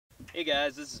Hey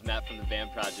guys, this is Matt from the Van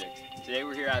Project. Today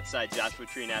we're here outside Joshua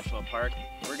Tree National Park.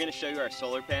 We're going to show you our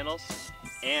solar panels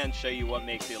and show you what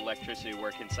makes the electricity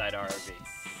work inside our RV.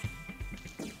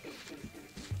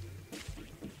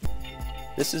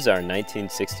 This is our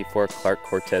 1964 Clark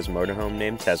Cortez motorhome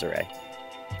named Tesoray.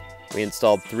 We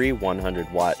installed three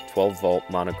 100-watt, 12-volt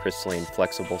monocrystalline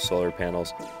flexible solar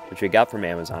panels, which we got from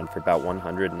Amazon for about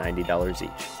 $190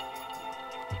 each.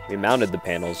 We mounted the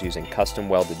panels using custom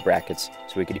welded brackets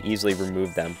so we could easily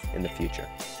remove them in the future.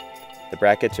 The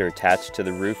brackets are attached to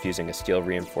the roof using a steel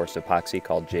reinforced epoxy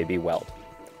called JB Weld.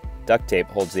 Duct tape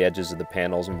holds the edges of the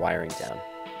panels and wiring down.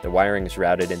 The wiring is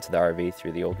routed into the RV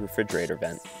through the old refrigerator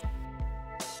vent.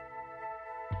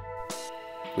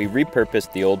 We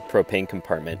repurposed the old propane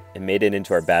compartment and made it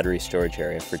into our battery storage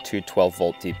area for two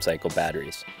 12-volt deep cycle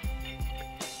batteries.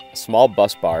 A small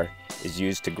bus bar is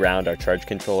used to ground our charge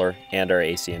controller and our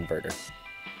AC inverter.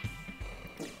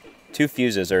 Two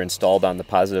fuses are installed on the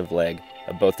positive leg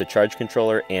of both the charge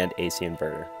controller and AC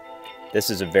inverter.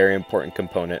 This is a very important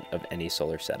component of any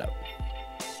solar setup.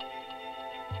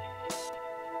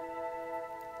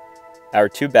 Our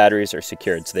two batteries are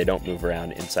secured so they don't move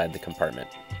around inside the compartment.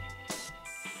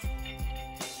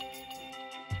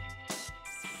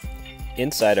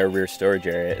 Inside our rear storage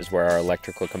area is where our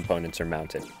electrical components are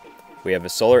mounted. We have a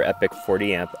Solar Epic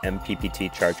 40 amp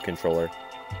MPPT charge controller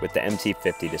with the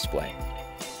MT50 display.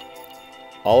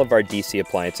 All of our DC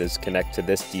appliances connect to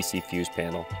this DC fuse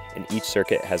panel, and each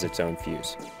circuit has its own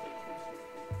fuse.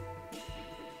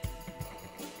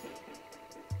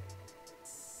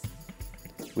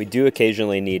 We do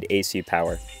occasionally need AC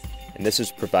power, and this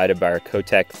is provided by our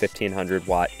cotek 1500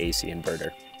 watt AC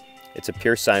inverter. It's a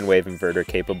pure sine wave inverter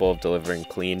capable of delivering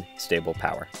clean, stable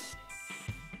power.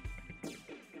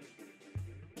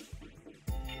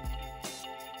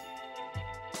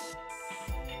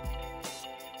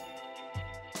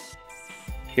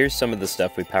 Here's some of the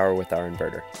stuff we power with our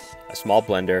inverter: a small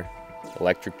blender,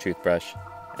 electric toothbrush,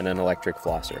 and an electric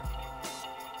flosser.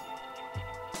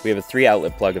 We have a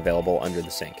 3-outlet plug available under the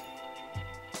sink.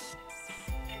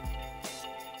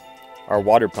 Our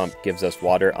water pump gives us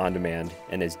water on demand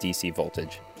and is DC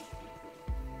voltage.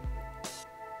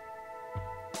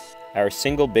 Our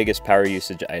single biggest power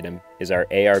usage item is our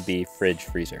ARB fridge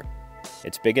freezer.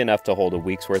 It's big enough to hold a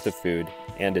week's worth of food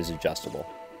and is adjustable.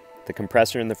 The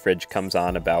compressor in the fridge comes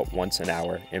on about once an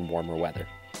hour in warmer weather.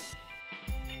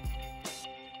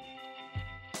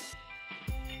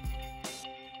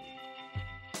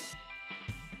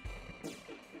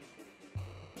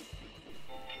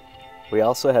 We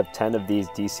also have 10 of these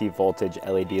DC voltage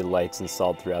LED lights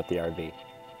installed throughout the RV.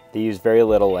 They use very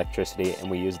little electricity and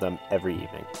we use them every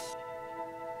evening.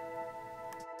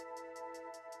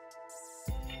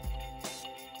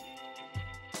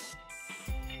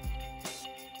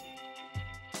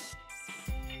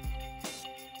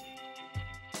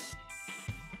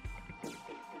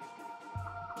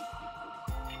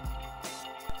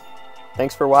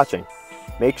 Thanks for watching.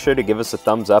 Make sure to give us a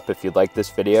thumbs up if you'd like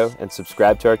this video and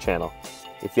subscribe to our channel.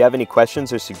 If you have any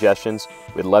questions or suggestions,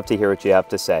 we'd love to hear what you have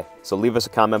to say, so leave us a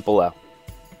comment below.